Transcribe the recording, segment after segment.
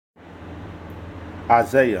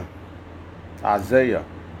Isaiah, Isaiah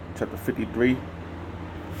chapter 53,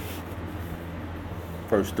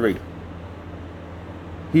 verse 3.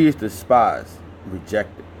 He is despised,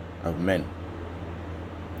 rejected of men,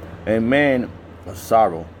 a man of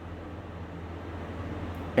sorrow,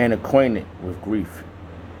 and acquainted with grief.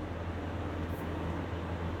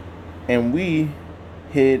 And we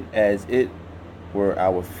hid as it were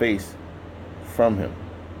our face from him.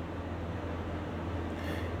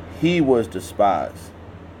 He was despised,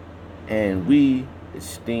 and we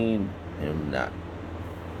esteemed him not.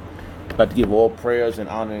 I'd like to give all prayers and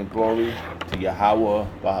honor and glory to Yahweh,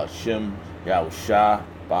 Bahashim, Yahawashi,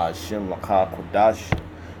 Bahashim, Lakha Kodash,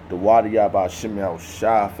 the Wadiyah, Bahashim,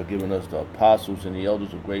 Yahawashi, for giving us the apostles and the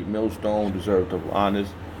elders of great millstone, deserved of honors,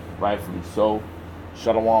 rightfully so.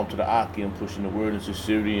 Shalom to the Akim, pushing the word in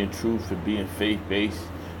sincerity and truth, and being faith-based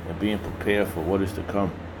and being prepared for what is to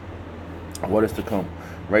come. What is to come?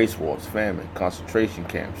 Race wars, famine, concentration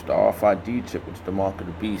camps, the RFID chip, which is the mark of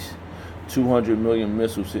the beast, 200 million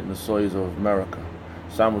missiles hitting the soils of America.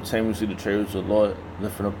 Simultaneously, the chariots of the Lord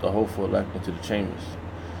lifting up the hopeful elect into the chambers.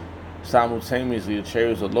 Simultaneously, the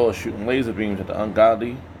chariots of the Lord shooting laser beams at the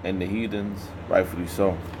ungodly and the heathens, rightfully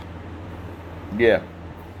so. Yeah.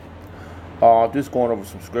 Just going over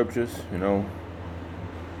some scriptures,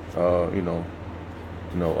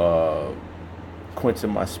 quenching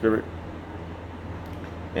my spirit.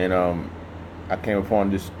 And I came upon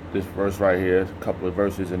this verse right here, a couple of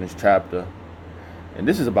verses in this chapter. And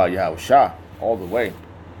this is about Yahawashi all the way.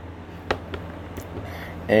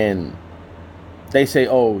 And they say,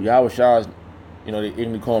 oh, Yahawashi is, they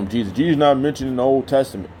ignorantly call him Jesus. Jesus is not mentioned in the Old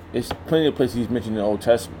Testament. There's plenty of places he's mentioned in the Old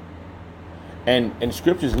Testament. And the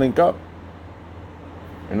scriptures link up.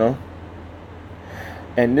 And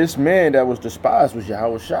this man that was despised was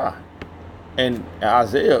Yahawashi. And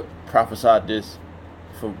Isaiah prophesied this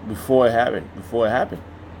before it happened.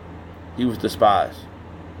 He was despised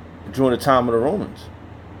during the time of the Romans.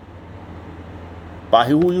 By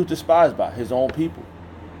who he was despised by? His own people.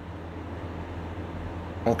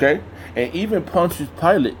 Okay? And even Pontius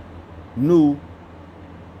Pilate knew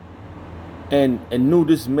and knew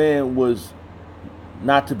this man was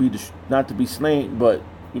not to be slain, but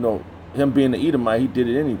him being the Edomite, he did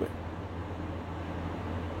it anyway.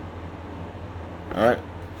 All right.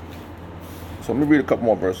 So let me read a couple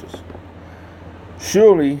more verses.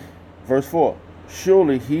 Surely, verse 4,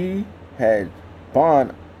 surely he had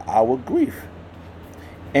borne our grief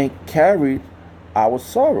and carried our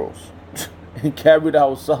sorrows. And carried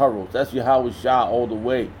our sorrows. That's Yahawashi all the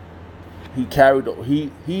way. He carried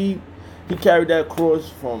that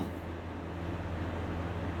cross from.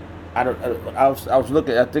 I was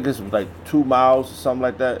looking. I think it was like 2 miles or something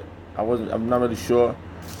like that. I'm not really sure,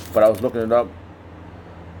 but I was looking it up.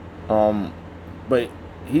 But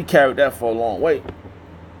he carried that for a long way,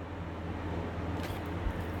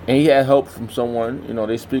 and he had help from someone.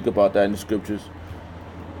 They speak about that in the scriptures.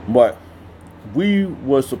 But we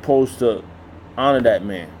were supposed to honor that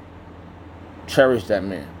man, cherish that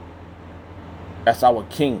man. That's our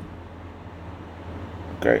king.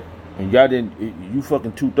 Okay. And y'all didn't, you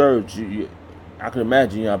fucking 2/3, I can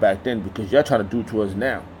imagine y'all back then, because y'all trying to do to us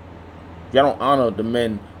now. Y'all don't honor the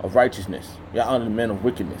men of righteousness. Y'all honor the men of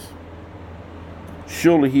wickedness.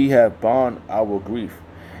 Surely he hath borne our grief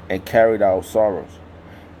and carried our sorrows.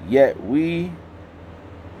 Yet we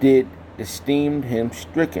did esteem him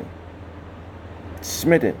stricken,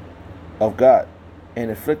 smitten of God, and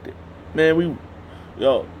afflicted. Man,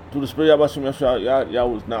 through the spirit of y'all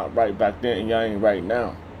was not right back then, and y'all ain't right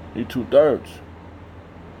now. You 2/3.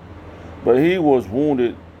 But he was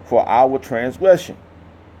wounded for our transgression.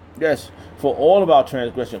 Yes, for all of our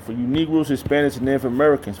transgression. For you Negroes, Hispanics, and Native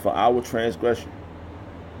Americans, for our transgression.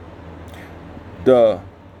 The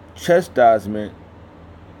chastisement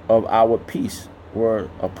of our peace were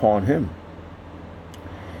upon him.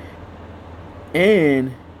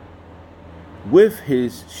 And with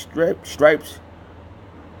his stripes,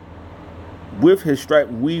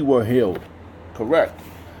 we were healed. Correct.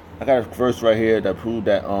 I got a verse right here that proved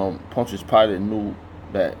that Pontius Pilate knew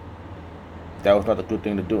that was not a good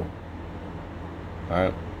thing to do. All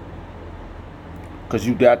right, because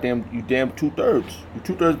you damn 2/3. You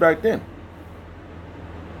 2/3 back then.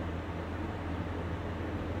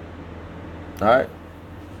 All right.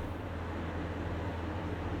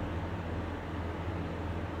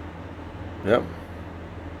 Yep.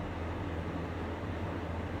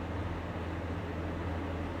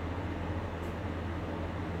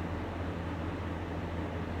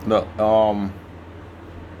 Look,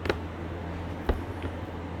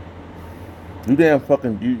 You damn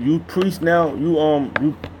fucking you priests now,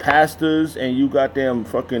 you pastors and you got damn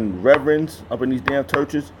fucking reverends up in these damn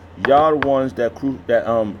churches. Y'all the ones that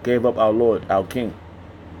gave up our Lord, our King.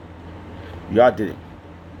 Y'all did it.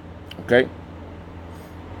 Okay?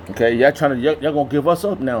 Okay, y'all gonna give us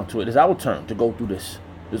up now to it. It's our turn to go through this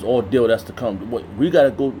ordeal that's to come. What we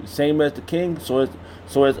gotta go same as the king, so as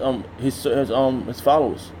his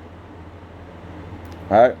followers.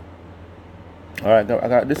 Alright. Alright, I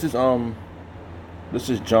got this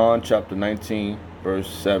is John chapter 19,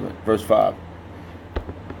 verse 5.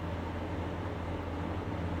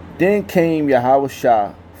 Then came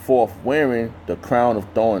Yahawashi forth wearing the crown of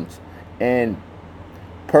thorns and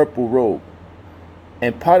purple robe.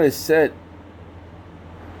 And Pilate said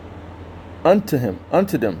unto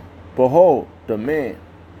them, Behold the man.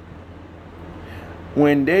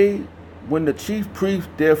 When the chief priest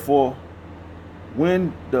therefore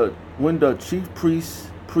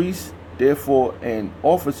therefore and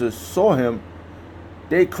officers saw him,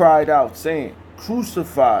 they cried out, saying,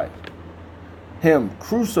 Crucify him,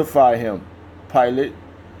 Pilate.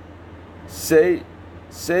 Say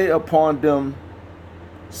upon them,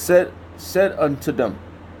 said unto them,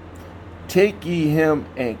 Take ye him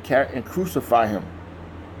and crucify him,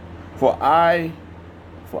 for I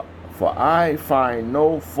find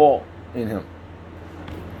no fault in him.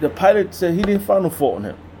 The Pilate said he didn't find no fault in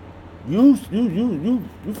him. You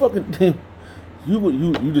fucking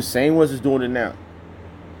you the same ones that's doing it now.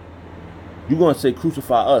 You gonna say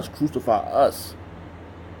crucify us.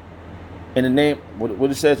 In the name, what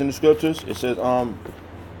it says in the scriptures, it says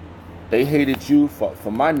they hated you for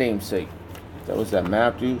my name's sake. That was that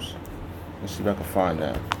Matthews. Let's see if I can find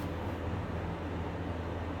that.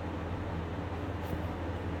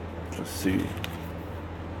 Let's see.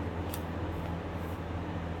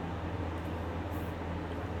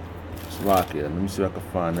 Slovakia. Let me see if I can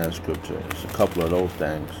find that scripture. It's a couple of those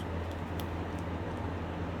things.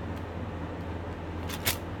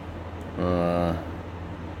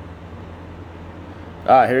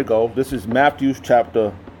 Here we go. This is Matthew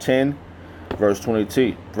chapter 10, verse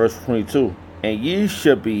 22. And ye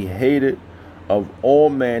shall be hated of all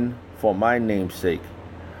men for my name's sake,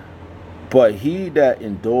 but he that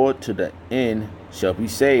endured to the end shall be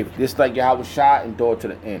saved. Just like Yahawashi endured to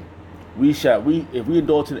the end. If we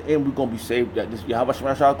endure to the end, we're gonna be saved. That this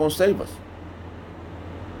Yahawashi is gonna save us.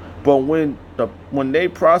 But when they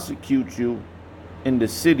prosecute you in the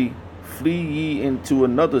city, flee ye into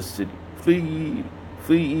another city. Flee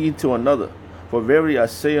ye into another. For verily I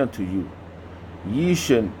say unto you, ye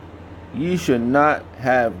should not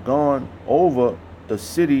have gone over the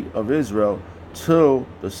city of Israel till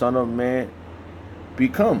the Son of Man be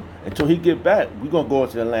come. Until he get back, we're gonna go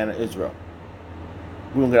into the land of Israel.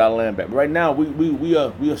 We're gonna get our land back. But right now, we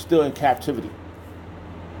are still in captivity.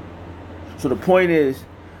 So the point is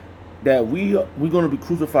that we're gonna be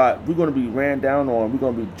crucified. We're gonna be ran down on. We're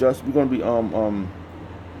gonna be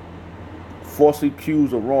falsely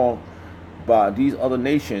accused of wrong by these other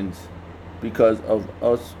nations because of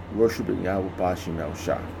us worshiping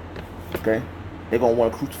Yahawashi. Okay? They're gonna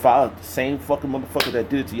want to crucify the same fucking motherfucker that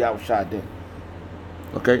did it to Yahawashi then.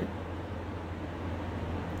 Okay?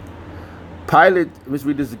 Pilate, let's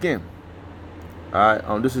read this again. Alright,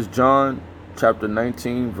 this is John chapter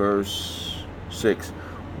 19, verse 6.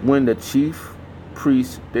 When the chief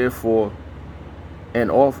priests therefore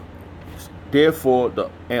and officers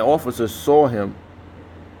saw him,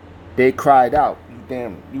 they cried out. You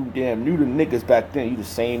damn knew the niggas back then. You the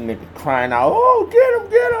same nigga crying out, oh, get him,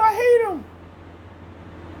 I hate him.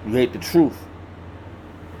 You hate the truth.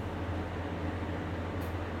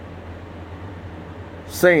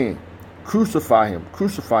 Saying, crucify him.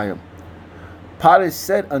 Pilate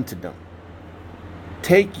said unto them,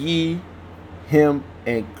 Take ye him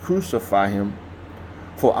and crucify him,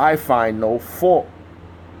 for I find no fault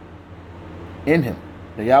in him.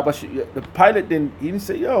 The Pilate didn't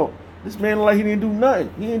say, yo, this man like he didn't do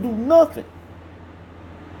nothing. He didn't do nothing.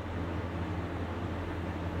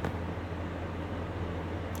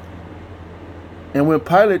 And when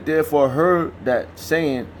Pilate therefore heard that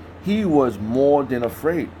saying, he was more than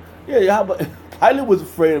afraid. Yeah, Pilate was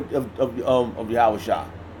afraid of Yahawashi.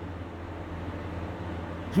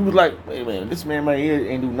 He was like, wait a minute, this man right here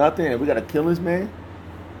ain't do nothing and we gotta kill this man.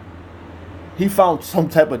 He found some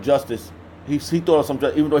type of justice. He thought of some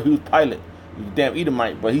justice, even though he was Pilate. He was damn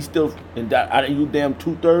Edomite, but he still, in that, out of you damn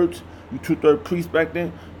two-thirds priests back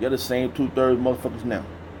then, you're the same two-thirds motherfuckers now.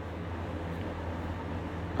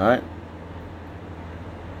 Alright?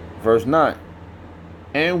 Verse 9.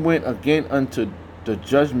 And went again unto the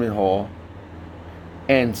judgment hall,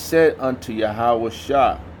 and said unto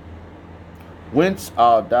Yahawashi, Whence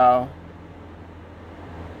art thou?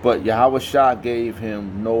 But Yahawashi gave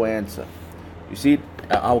him no answer. You see,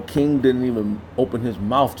 our king didn't even open his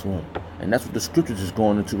mouth to him. And that's what the scriptures is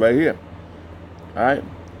going into right here. All right?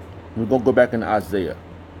 We're going to go back into Isaiah.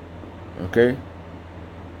 Okay?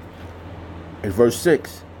 In verse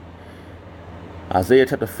 6. Isaiah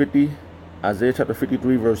chapter 53,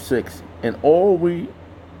 verse 6. And all we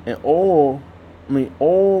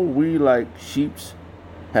like sheep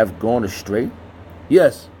have gone astray.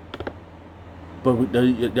 Yes. But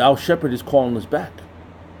our shepherd is calling us back.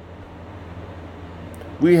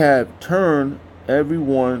 We have turned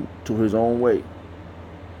everyone to his own way.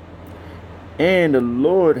 And the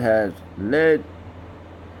Lord has led,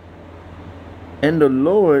 and the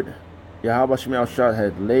Lord, Yahawashi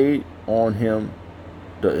has laid on him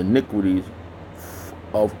the iniquities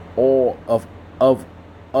of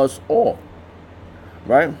us all.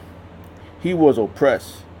 Right? He was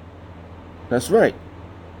oppressed. That's right.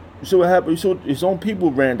 You see what happened? You saw his own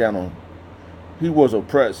people ran down on him. He was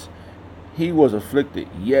oppressed. He was afflicted,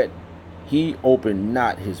 yet he opened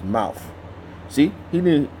not his mouth. See, he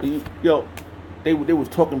didn't. They was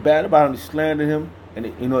talking bad about him, they slandered him, and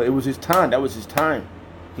it was his time. That was his time.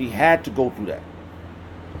 He had to go through that.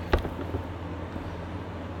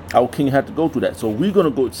 Our king had to go through that. So we're gonna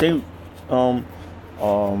go same.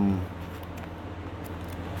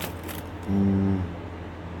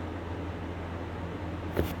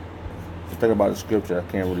 Think about the scripture. I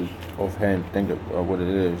can't really offhand think of what it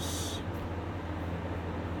is.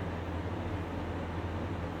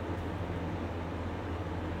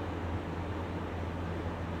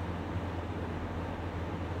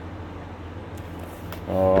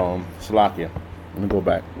 Salakia. Let me go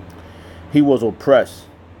back. He was oppressed.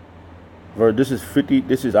 This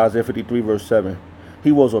is Isaiah 53, verse 7.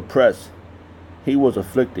 He was oppressed. He was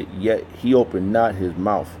afflicted, yet he opened not his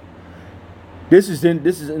mouth. This is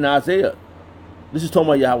in Isaiah. This is talking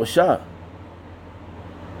about Yahawashi.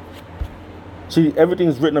 See, everything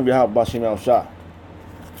is written of Yahawashi.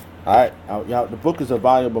 Alright? The book is a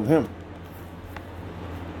volume of him.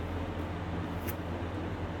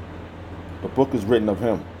 The book is written of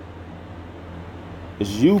him.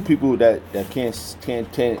 It's you people that can't stand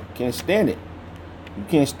it. You can't stand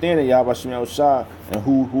it, Yahawashi, and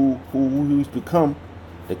who he's become,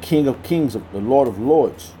 the King of Kings, the Lord of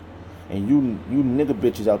Lords. And you nigga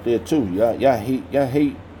bitches out there too. Y'all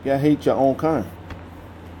hate your own kind.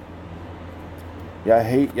 Y'all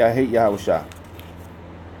hate Yahawashi.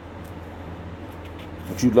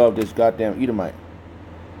 But you love this goddamn Edomite.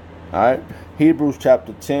 Alright? Hebrews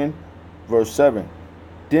chapter 10, verse 7.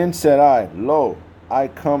 Then said I, Lo, I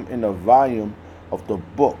come in the volume of the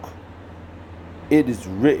book. It is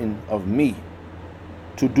written of me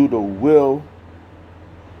to do the will,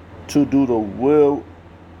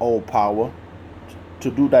 O power, to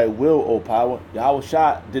do thy will, O power.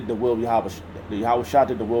 Yahawashi did the will of Yahweh. Yahawashi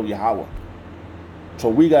did the will of Yahweh. So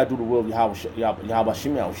we gotta do the will of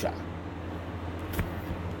Yahawashi.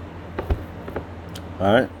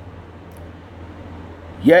 Alright.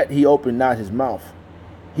 Yet he opened not his mouth.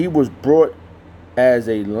 He was brought as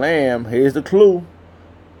a lamb. Here's the clue.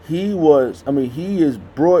 He is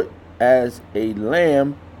brought as a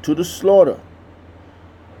lamb to the slaughter,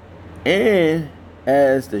 and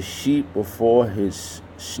as the sheep before his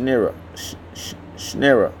snarer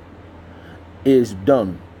is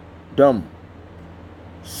dumb.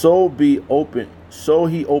 So he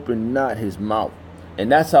opened not his mouth. And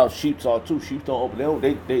that's how sheep are too. Sheep don't open.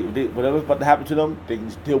 They whatever's about to happen to them, they can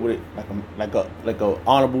just deal with it like a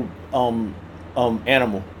honorable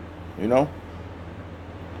animal, you know.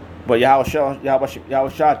 But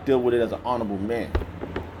Yahawashi deal with it as an honorable man.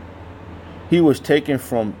 He was taken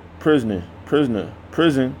from prison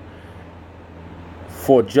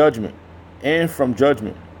for judgment, and from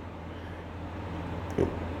judgment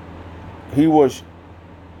he was.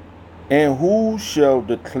 And who shall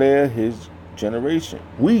declare his generation?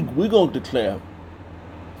 We gonna declare him.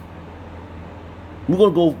 We're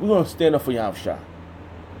gonna stand up for Yahawashi.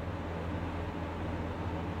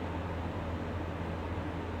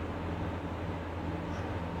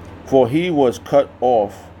 For he was cut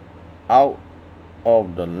off out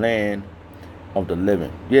of the land of the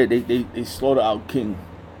living. Yeah, they slaughter our king,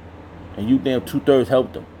 and you damn 2/3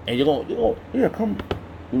 helped them, and you're gonna come.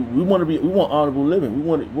 We want honorable living. We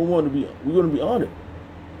want to be honored.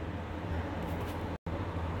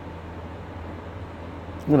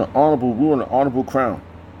 We want an honorable crown.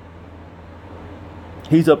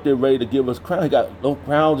 He's up there ready to give us crowns. He got those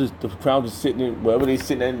crowns. The crowns is sitting in wherever they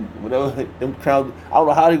sitting in. Whatever them crowns. I don't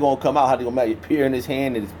know how they gonna come out. How they gonna appear in his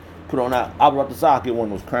hand and put on out. I brought the sock. Get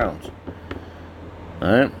one of those crowns.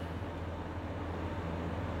 All right.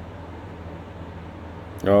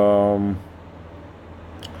 Um,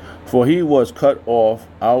 for he was cut off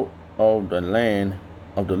out of the land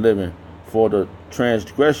of the living for the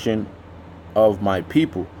transgression of my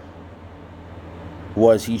people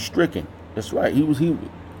was he stricken. That's right. He.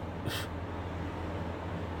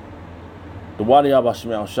 The Wadi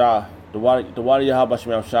Yabashim Shah, the Wadi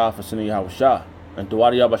Yahabashim Shah for sending Yahawashi, and the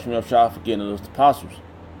Wadi Yabashim Shah for getting us the apostles,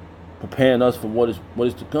 preparing us for what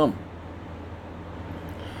is to come.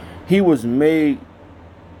 He was made,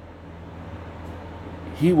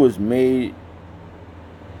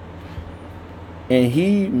 and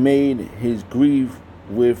he made his grave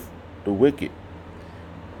with the wicked.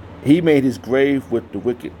 He made his grave with the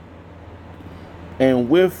wicked, and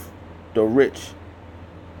with the rich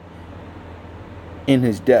in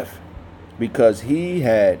his death, because he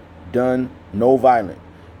had done no violence,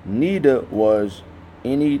 neither was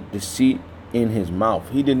any deceit in his mouth.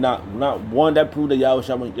 He did not one. That proved that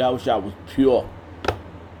Yahawashi was pure.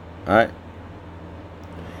 Alright.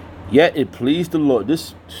 Yet it pleased the Lord.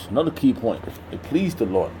 This is another key point. It pleased the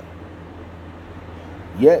Lord.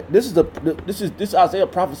 Yet this is Isaiah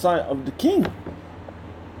prophesying of the king.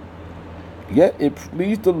 Yet it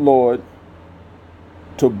pleased the Lord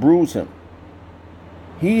to bruise him.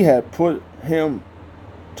 He had put him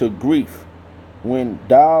to grief when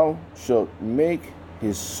thou shalt make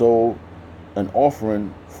his soul an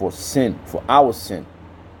offering for sin, for our sin.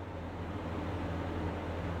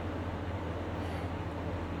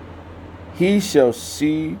 He shall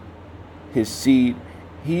see his seed,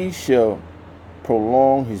 he shall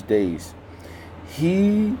prolong his days.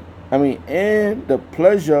 And the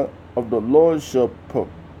pleasure of the Lord shall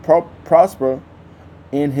prosper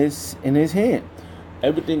in his hand.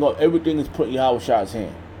 Everything is put in Yahawashi's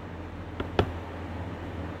hand.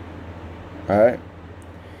 All right.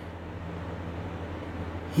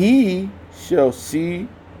 He shall see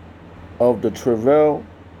of the travail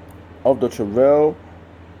of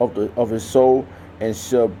his soul, and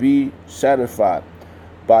shall be satisfied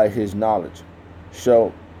by his knowledge.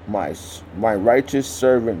 Shall my righteous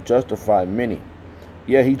servant justify many?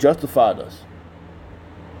 Yeah, he justified us.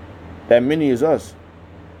 That many is us.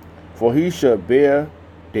 For he shall bear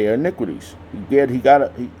their iniquities.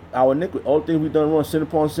 Our iniquity. All things we've done wrong, sin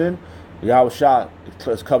upon sin, Yahawashi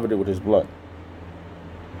has covered it with his blood.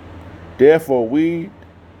 Therefore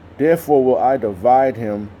will I divide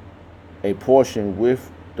him a portion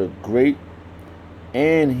with the great,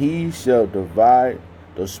 and he shall divide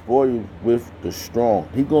the spoil with the strong.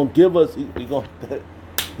 He's gonna give us. He's up there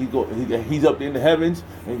in the heavens,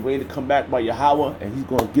 and he's ready to come back by Yahweh, and he's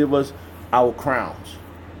gonna give us our crowns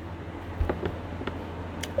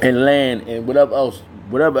and land and whatever else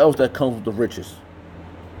that comes with the riches.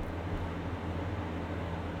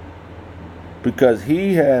 Because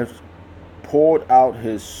he has poured out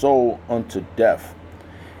his soul unto death,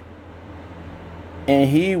 and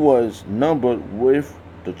he was numbered with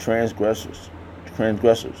the transgressors,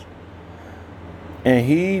 and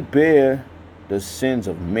he bare the sins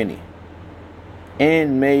of many,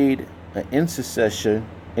 and made an intercession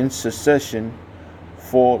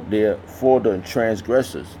for the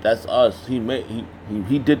transgressors. That's us. He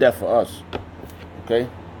did that for us. Okay.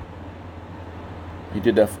 He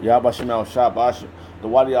did that for Yahabashim Shah, the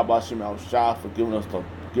Wadi Yahabashim Shah, for giving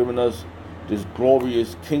us this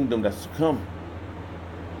glorious kingdom that's to come.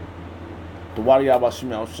 The Wadi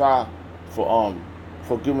Yahabashim Shah for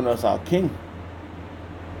giving us our king,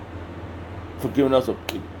 for giving us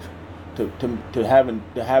to having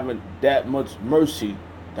that much mercy,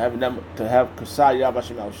 to have Kasai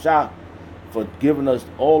Yahabashim Shah, for giving us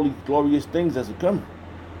all these glorious things that's to come.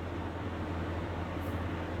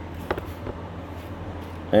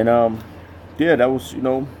 And that was,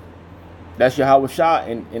 that's Yahawashi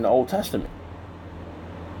in the Old Testament.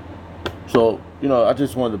 So, I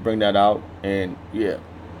just wanted to bring that out, and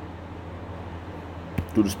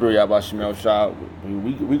through the spirit of Yahawashi Shah,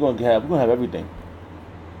 we're gonna have everything,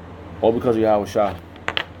 all because of Yahawashi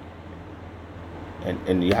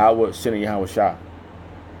and Yahweh sending Yahawashi.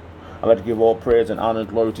 I'd like to give all praise and honor and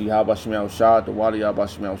glory to Yahawashi Shah, the Wadi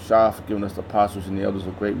Yahawashi Shah, for giving us the apostles and the elders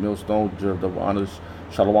of great millstone, deserve double honors.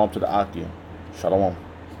 Shalom to the Akim. Shalom.